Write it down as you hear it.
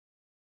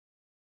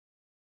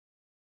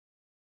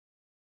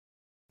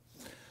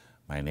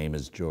My name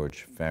is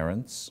George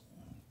Ferencz.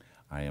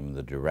 I am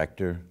the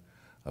director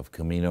of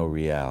Camino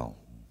Real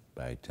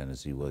by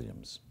Tennessee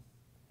Williams.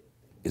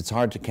 It's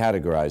hard to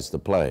categorize the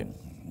play.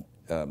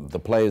 The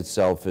play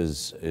itself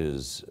is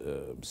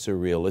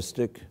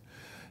surrealistic,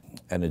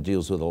 and it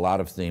deals with a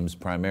lot of themes,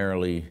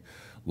 primarily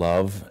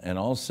love and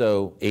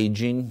also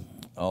aging.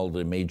 All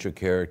the major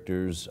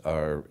characters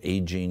are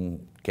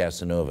aging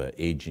Casanova,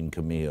 aging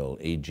Camille,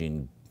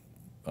 aging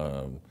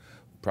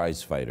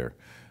prizefighter,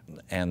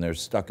 and they're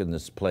stuck in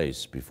this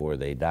place before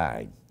they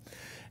die.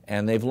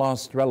 And they've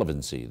lost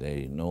relevancy.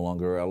 They're no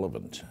longer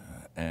relevant.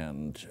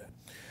 And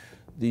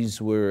these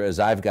were,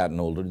 as I've gotten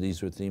older,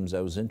 these were themes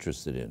I was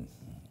interested in.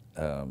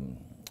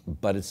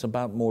 But it's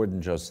about more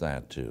than just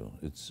that, too.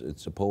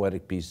 It's a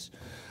poetic piece.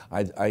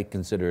 I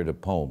consider it a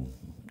poem,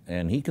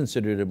 and he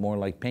considered it more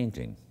like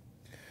painting.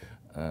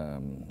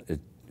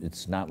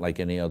 It's not like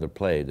any other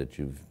play that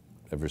you've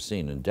ever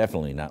seen, and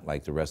definitely not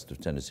like the rest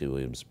of Tennessee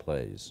Williams'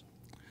 plays.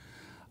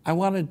 I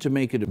wanted to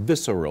make it a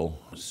visceral,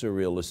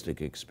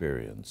 surrealistic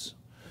experience.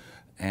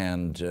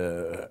 And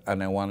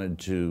I wanted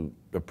to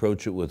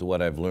approach it with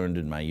what I've learned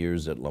in my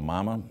years at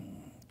MaMa,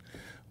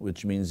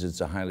 which means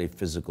it's a highly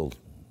physical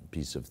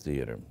piece of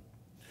theater.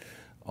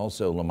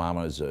 Also,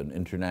 MaMa is an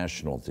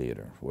international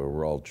theater where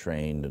we're all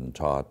trained and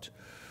taught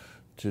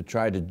to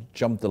try to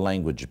jump the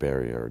language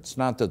barrier. It's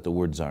not that the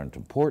words aren't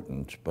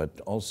important, but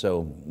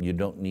also you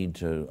don't need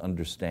to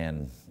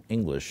understand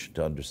English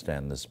to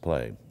understand this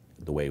play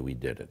the way we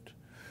did it.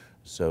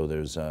 So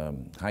there's a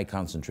high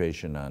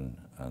concentration on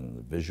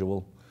the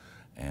visual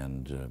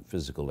and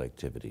physical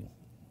activity.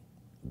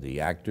 The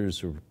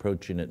actors are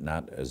approaching it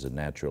not as a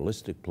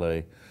naturalistic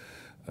play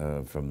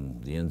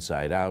from the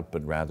inside out,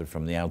 but rather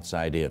from the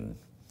outside in.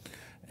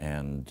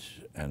 And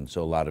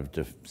so a lot of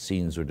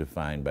scenes were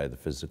defined by the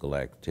physical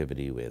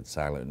activity. We had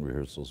silent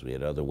rehearsals. We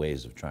had other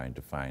ways of trying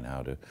to find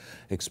how to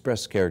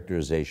express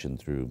characterization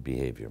through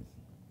behavior.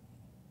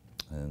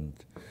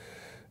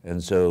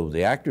 And so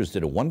the actors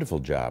did a wonderful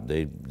job.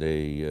 They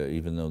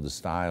even though the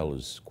style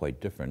is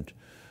quite different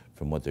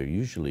from what they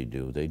usually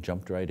do, they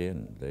jumped right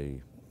in. They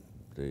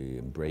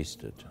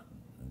embraced it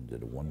and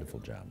did a wonderful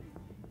job.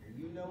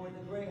 You know where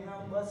the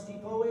Greyhound bus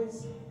depot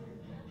is?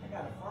 I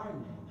gotta find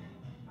one.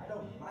 I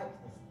don't like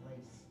this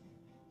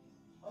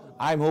place.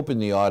 I'm hoping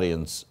the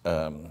audience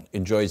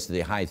enjoys the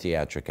high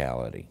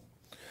theatricality,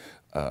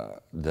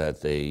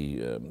 that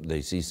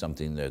they see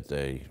something that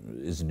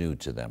is new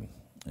to them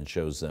and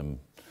shows them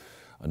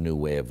a new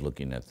way of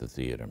looking at the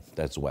theater.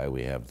 That's why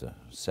we have the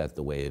set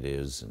the way it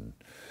is,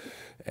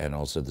 and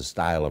also the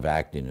style of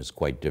acting is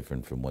quite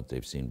different from what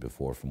they've seen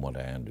before, from what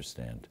I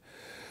understand.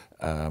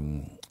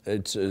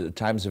 It's at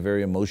times a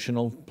very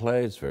emotional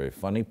play. It's a very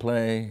funny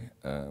play.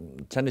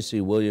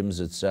 Tennessee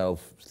Williams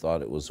itself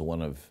thought it was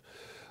one of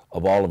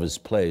all of his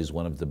plays,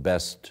 one of the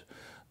best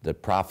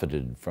that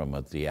profited from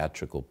a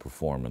theatrical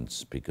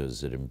performance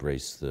because it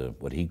embraced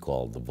what he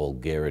called the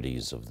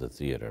vulgarities of the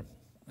theater.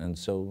 And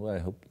so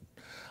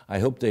I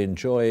hope they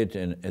enjoy it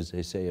in, as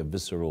they say, a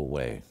visceral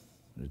way.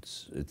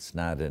 It's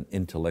not an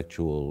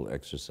intellectual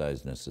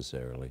exercise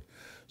necessarily,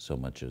 so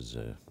much as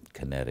a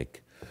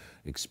kinetic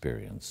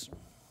experience.